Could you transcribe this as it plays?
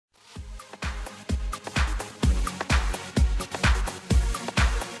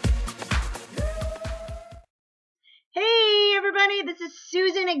this is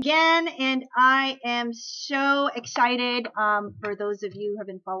Susan again, and I am so excited for those of you who have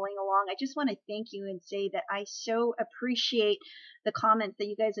been following along. I just want to thank you and say that I so appreciate the comments that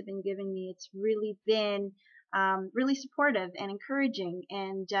you guys have been giving me. It's really been really supportive and encouraging,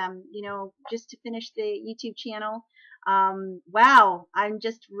 and you know, just to finish the YouTube channel, wow, I'm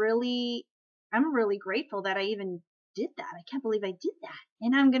really grateful that I even did that. I can't believe I did that,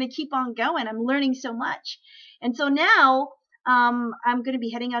 and I'm gonna keep on going. I'm learning so much, and so now I'm going to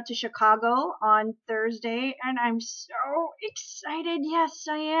be heading out to Chicago on Thursday, and I'm so excited. Yes,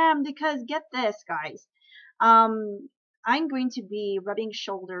 I am, because get this, guys. I'm going to be rubbing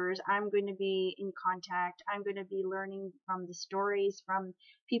shoulders. I'm going to be in contact. I'm going to be learning from the stories from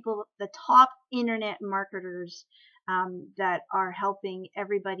people, the top internet marketers that are helping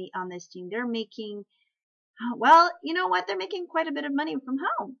everybody on this team. They're making, well, you know what? They're making quite a bit of money from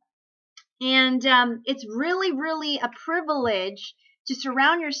home. And it's really a privilege to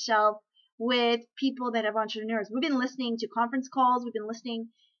surround yourself with people that have entrepreneurs. We've been listening to conference calls. We've been listening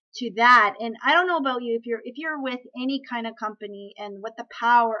to that. And I don't know about you, if you're with any kind of company and what the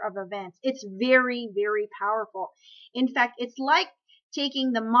power of events, it's very powerful. In fact, it's like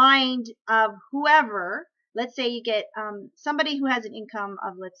taking the mind of whoever. Let's say you get somebody who has an income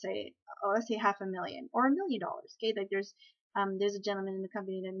of, let's say $500,000 or $1 million. Okay, like there's a gentleman in the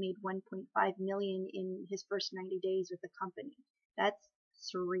company that made $1.5 million in his first 90 days with the company. That's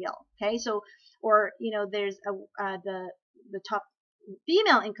surreal. Okay, so, or you know, there's the top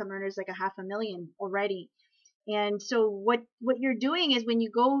female income earners like $500,000 already. And so what you're doing is when you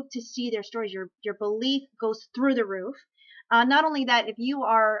go to see their stories, your belief goes through the roof. Not only that, if you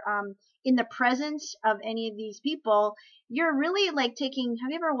are in the presence of any of these people, you're really like taking.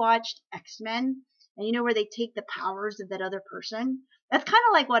 Have you ever watched X-Men? And you know where they take the powers of that other person? That's kind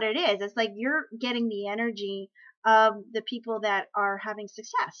of like what it is. It's like you're getting the energy of the people that are having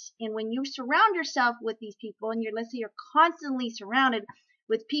success. And when you surround yourself with these people, and let's say you're constantly surrounded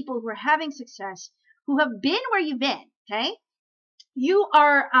with people who are having success, who have been where you've been, okay? You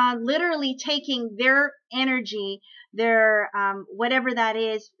are literally taking their energy, their whatever that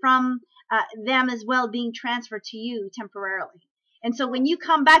is, from them as well, being transferred to you temporarily. And so when you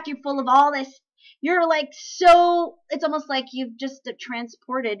come back, you're full of all this. You're like, so it's almost like you've just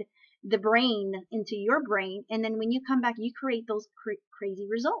transported the brain into your brain, and then when you come back, you create those crazy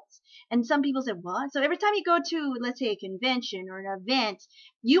results. And some people say, what? So every time you go to, let's say, a convention or an event,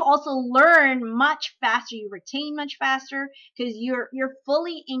 you also learn much faster, you retain much faster, because you're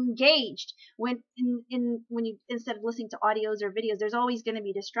fully engaged. When you, instead of listening to audios or videos, there's always going to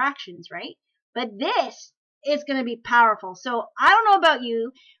be distractions, right? But this, it's going to be powerful. So I don't know about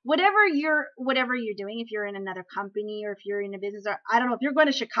you, whatever you're doing, if you're in another company or if you're in a business, or I don't know if you're going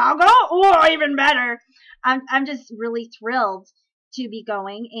to Chicago, oh, even better. I'm just really thrilled to be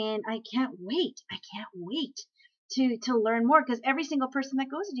going, and I can't wait. I can't wait to learn more, because every single person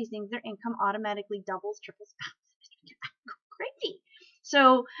that goes to these things, their income automatically doubles, triples. Crazy.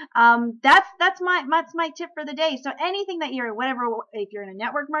 So that's my tip for the day. So anything that you're, whatever, if you're in a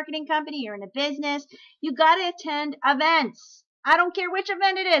network marketing company, you're in a business, you got to attend events. I don't care which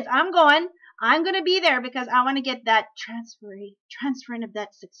event it is. I'm going to be there, because I want to get that transferring of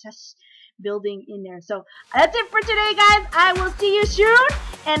that success building in there. So that's it for today, guys. I will see you soon.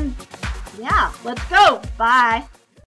 And yeah, let's go. Bye.